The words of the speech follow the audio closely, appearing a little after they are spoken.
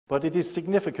But it is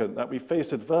significant that we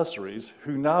face adversaries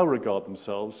who now regard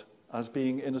themselves as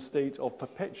being in a state of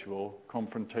perpetual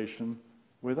confrontation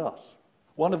with us.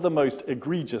 One of the most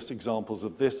egregious examples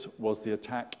of this was the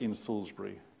attack in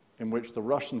Salisbury, in which the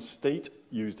Russian state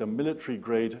used a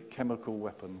military-grade chemical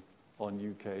weapon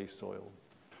on UK soil.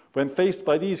 When faced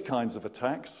by these kinds of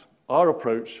attacks, our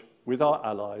approach with our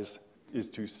allies is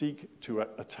to seek to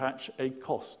attach a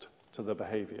cost to the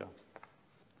behavior.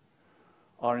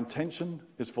 Our intention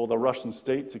is for the Russian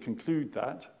state to conclude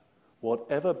that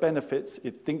whatever benefits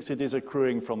it thinks it is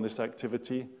accruing from this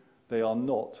activity, they are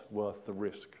not worth the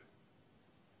risk.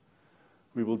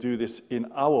 We will do this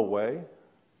in our way,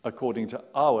 according to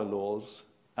our laws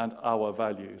and our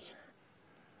values.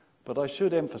 But I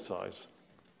should emphasize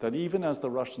that even as the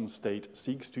Russian state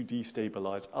seeks to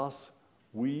destabilize us,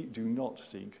 we do not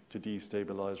seek to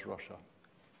destabilize Russia.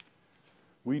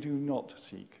 We do not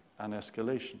seek an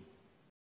escalation.